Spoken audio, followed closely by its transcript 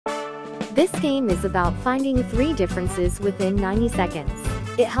This game is about finding 3 differences within 90 seconds.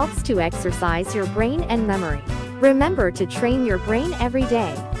 It helps to exercise your brain and memory. Remember to train your brain every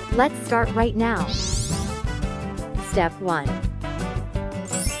day. Let's start right now. Step 1.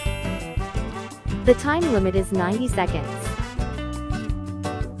 The time limit is 90 seconds.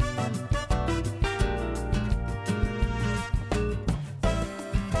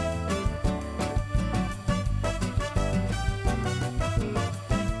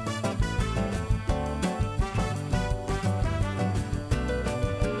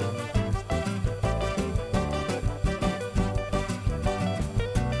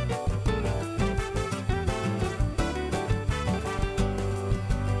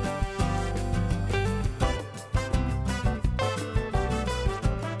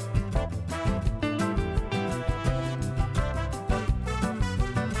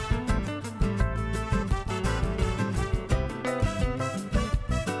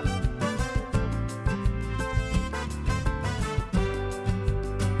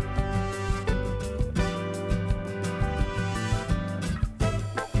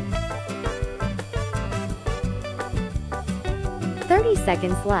 "30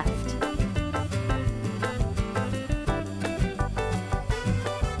 seconds left.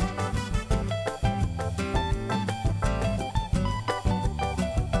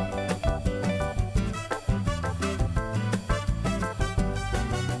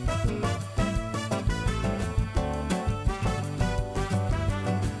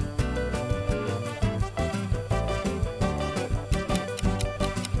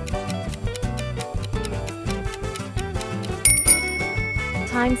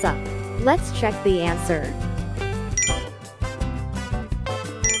 Time's up. Let's check the answer.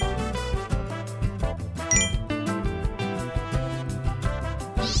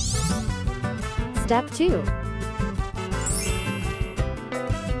 Step 2.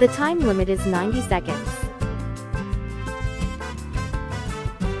 The time limit is 90 seconds.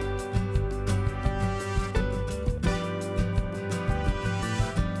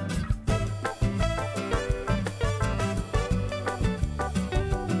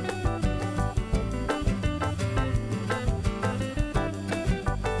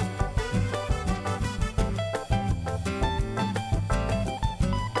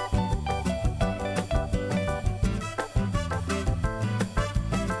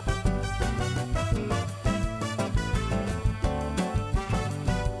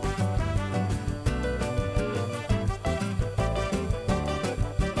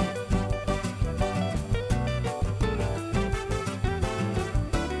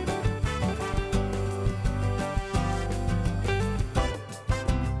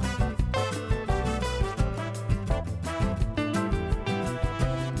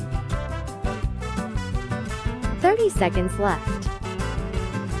 "30 seconds left.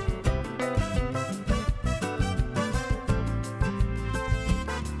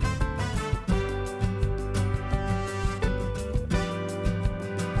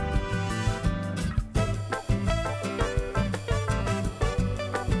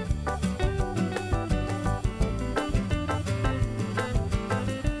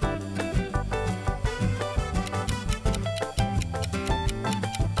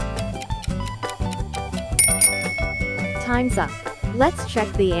 Time's up. Let's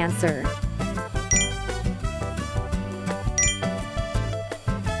check the answer.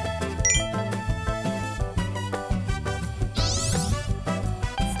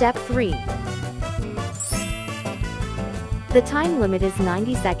 Step 3. The time limit is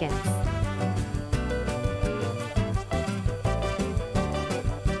 90 seconds.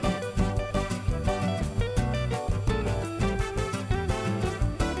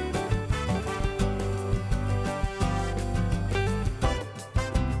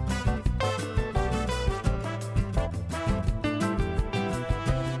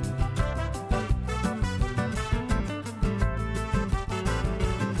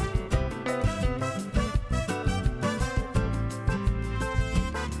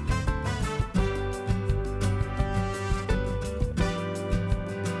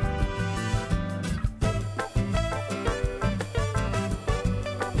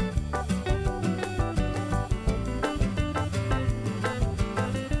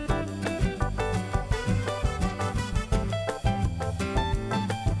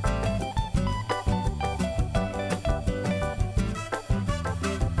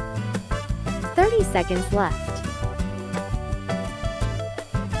 "30 seconds left.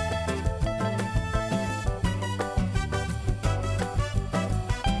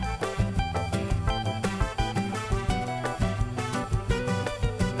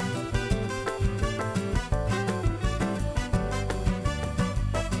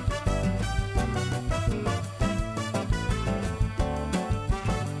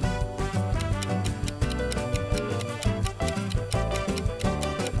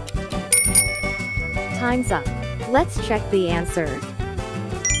 Time's up. Let's check the answer.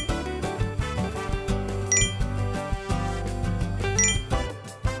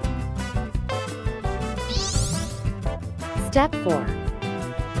 Step 4.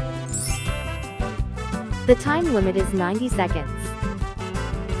 The time limit is 90 seconds.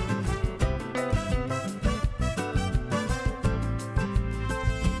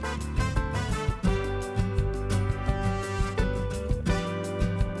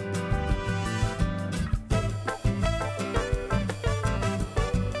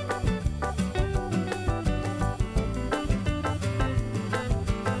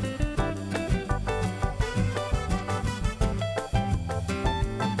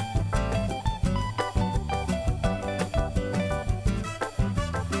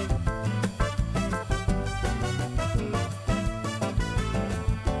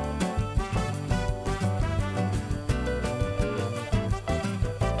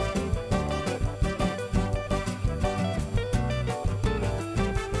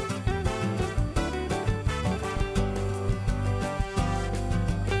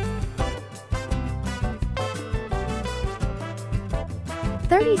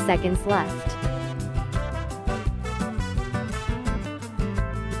 "30 seconds left.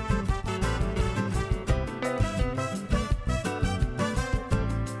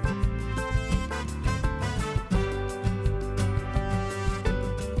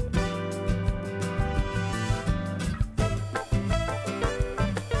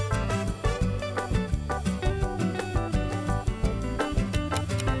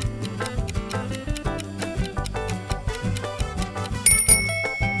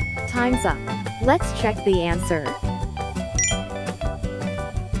 Time's up. Let's check the answer.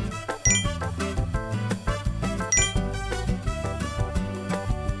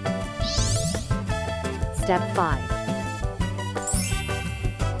 Step 5.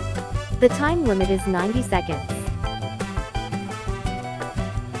 The time limit is 90 seconds.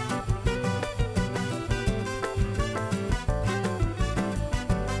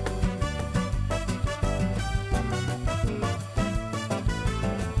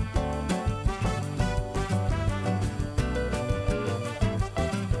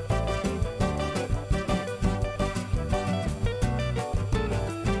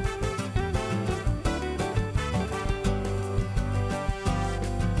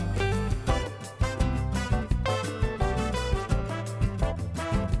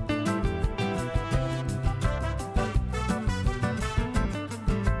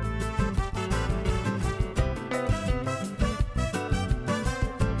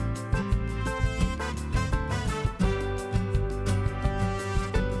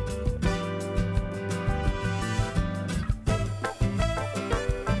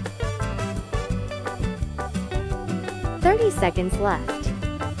 "30 seconds left.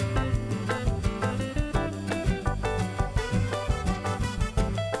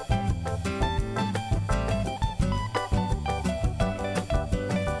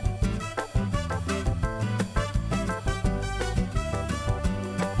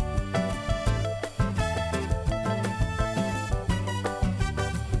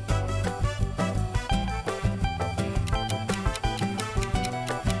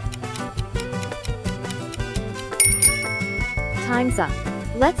 Time's up.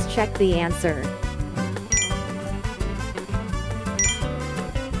 Let's check the answer.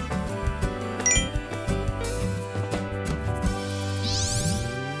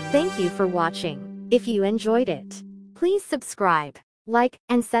 Thank you for watching. If you enjoyed it, please subscribe, like,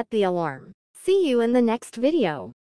 and set the alarm. See you in the next video.